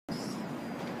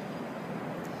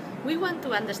We want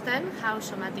to understand how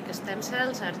somatic stem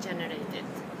cells are generated.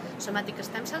 Somatic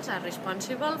stem cells are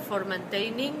responsible for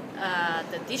maintaining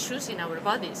the tissues in our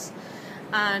bodies.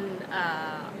 And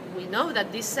we know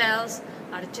that these cells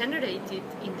are generated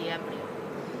in the embryo.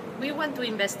 We want to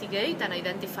investigate and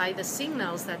identify the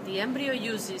signals that the embryo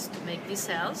uses to make these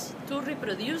cells to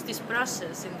reproduce this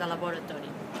process in the laboratory.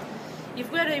 If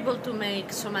we are able to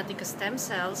make somatic stem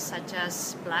cells, such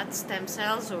as blood stem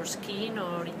cells or skin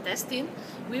or intestine,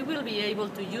 we will be able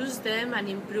to use them and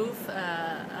improve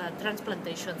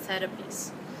transplantation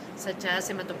therapies, such as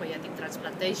hematopoietic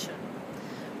transplantation.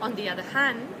 On the other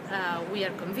hand, we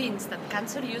are convinced that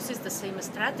cancer uses the same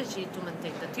strategy to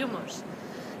maintain the tumors.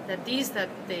 That is, that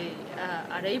they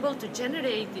are able to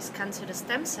generate these cancer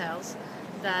stem cells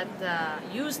that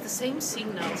use the same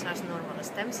signals as normal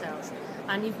stem cells.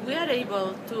 And if we are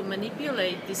able to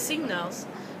manipulate these signals,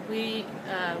 we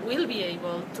will be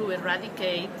able to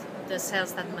eradicate the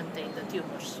cells that maintain the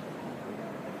tumors.